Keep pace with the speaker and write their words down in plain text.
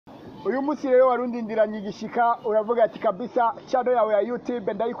uyu munsi rero warundindiranye igishika uravuga ati kabisa channel yawe ya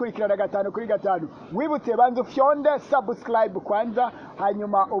YouTube ndayikurikirana 5/5 wibutse banze ufyonde subscribe kwanza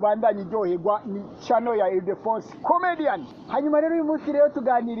hanyuma ubandanye iryoherwa ni channel ya Ildefonse Comedian. Hanyuma rero uyu munsi rero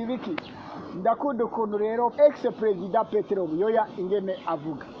tuganira ibiki ndakunda ukuntu rero ex president Petero Buyoya ingene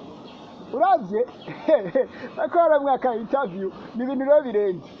avuga uravye akora mwaka interview ni ibintu rero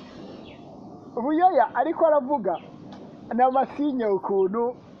birenze Buyoya ariko aravuga n'amasinye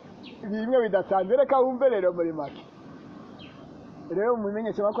ukuntu bimwe bidasanzwe reka wumve rero muri make rero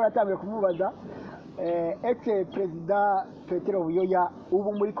mumenyesha bakora atamwe kumubaza ex president Petero Buyoya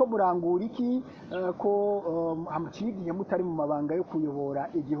ubu muri ko murangura iki ko amucigiye mutari mu mabanga yo kuyobora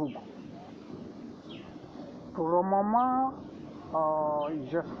igihugu. Pour le moment,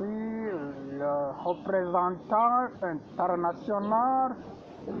 je suis le représentant international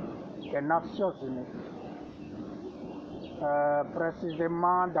des Nations Unies.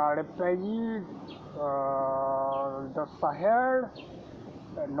 Précisément dans les pays de Sahel,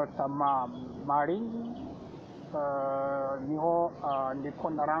 notamment Mali, niho ndiko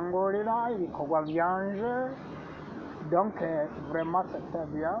ndarangurira ibikorwa byanje. Donc vraiment c'était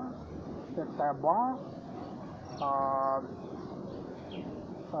bien, c'était bon.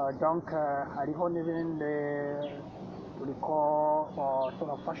 Donc hariho n'ibindi turiko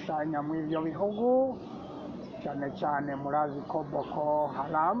turafashanya mu ivyo bihugu cyane cyane murazi ko Boko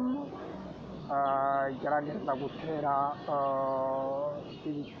Haram igerageza gutera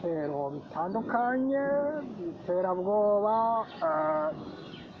ibitero bitandukanye iterabwoba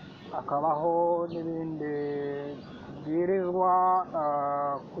akabaho n'ibindi bwirizwa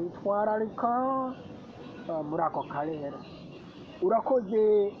kwitwararika muri ako karere.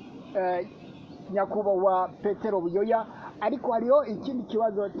 Urakoze nyakubahwa Petero Buyoya ariko hariho ikindi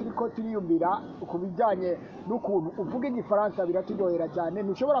kibazo turiko turiyumvira ku bijyanye n'ukuntu uvuga igifaransa biraturyohera cyane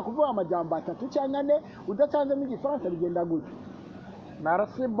ntushobora kuvuga amajambo 3 cyangwa 4 udatanzemo igifaransa bigenda gute?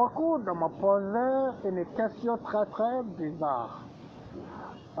 Merci beaucoup de me poser une question très bizarre.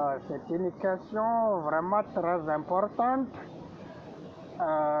 C'est une question vraiment très importante.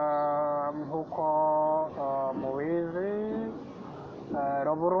 Nk'uko mubizi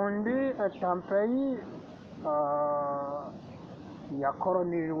le Burundi est un pays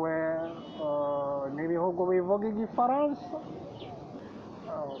yakoronijwe n'ibihugu bivuga igifaransa.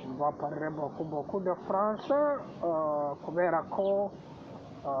 On va parler beaucoup de français kubera ko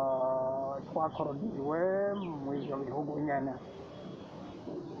twakoronijwe mu ivyo bihugu nyene.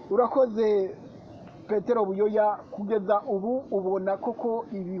 Urakoze Petero Buyoya kugeza ubu ubona koko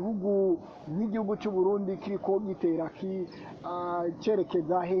ibihugu nk'igihugu cy'u Burundi kiriko gitera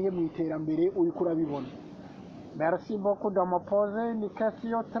cyerekeza hehe mu iterambere uri kurabibona? Merci beaucoup de me poser une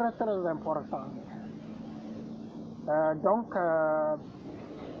question très importante. Donc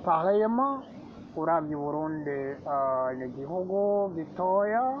pareillement uravye Burundi ni igihugu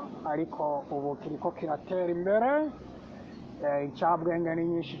gitoya ariko ubu kiriko kiratera imbere. Incabwenge ni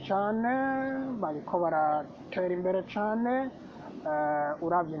nyinshi cyane bariko baratera imbere cyane.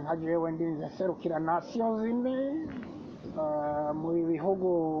 Uravye nka jewe ndinze serukira Nations Unies mu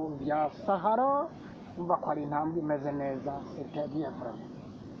bihugu bya Sahara umva ko ari intambwe imeze neza. C'était bien vraiment.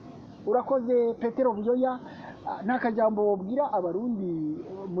 Urakoze Petero Buyoya n'akajambo wobwira abarundi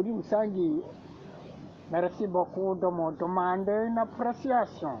muri rusangi? Merci beaucoup de me demander une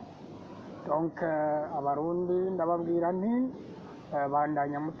appréciation. Donc abarundi ndababwira nti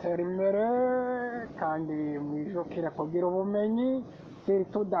bandanya mutera imbere kandi mwijukire kugira ubumenyi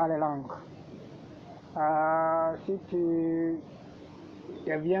surtout dans les langues. Si tu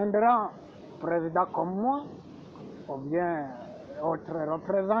deviendras président comme moi ou bien autre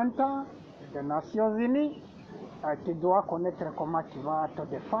représentant des Nations Unies, tu dois connaître comment tu vas te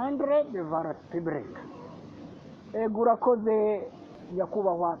défendre devant le public. Urakoze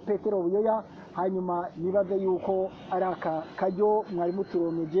nyakubahwa Petero Buyoya hanyuma nibaze yuko ari aka kajyo mwari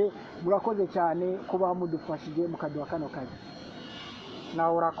muturonyeje. Murakoze cyane kuba mudufashije mukaduha kano kazi.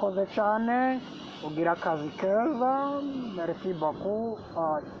 Na urakoze cyane ugira akazi keza. Merci beaucoup.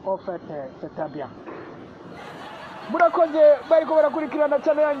 En fait c'était bien. Murakoze bariko barakurikirana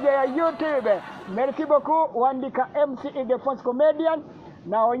channel yanjye ya YouTube. Merci beaucoup. Wandika MC Ildefonse Comedian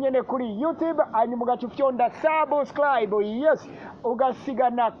naho nyene kuri YouTube hanyuma ugacufyonda subscribe, yes,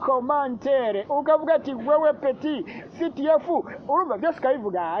 ugasigana commentaire ukavuga ati wewe petit CTF urumva byose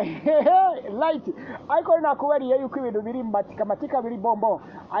kabivuga light ariko nakubariye yuko ibintu biri matika biri bombo.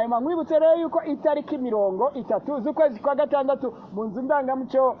 Hanyuma nkwibutse rero yuko itariki 30 z'ukwezi kwa gatandatu mu nzu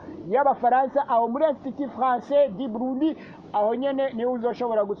ndangamuco y'Abafaransa aho muri Institut Français du Burundi aho nyene niwe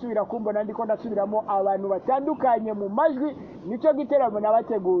uzoshobora gusubira kumbona ndiko ndasubiramo abantu batandukanye mu majwi nico giteramo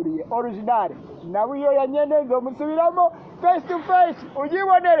nabateguriye original na Buyoya nyene nzomusubiramo face to face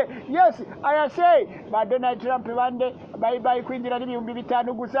ujibonere. Yes, I say ba Donald Trump bande bye kwinjira n'ibihumbi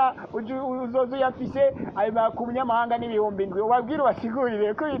 5 gusa uzozo yafise ayo ku munyamahanga n'ibihumbi 7 wabwira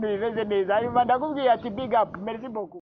wasigurire ko ibintu bimeze neza. Ayo ndakubwiye ati big up, merci beaucoup.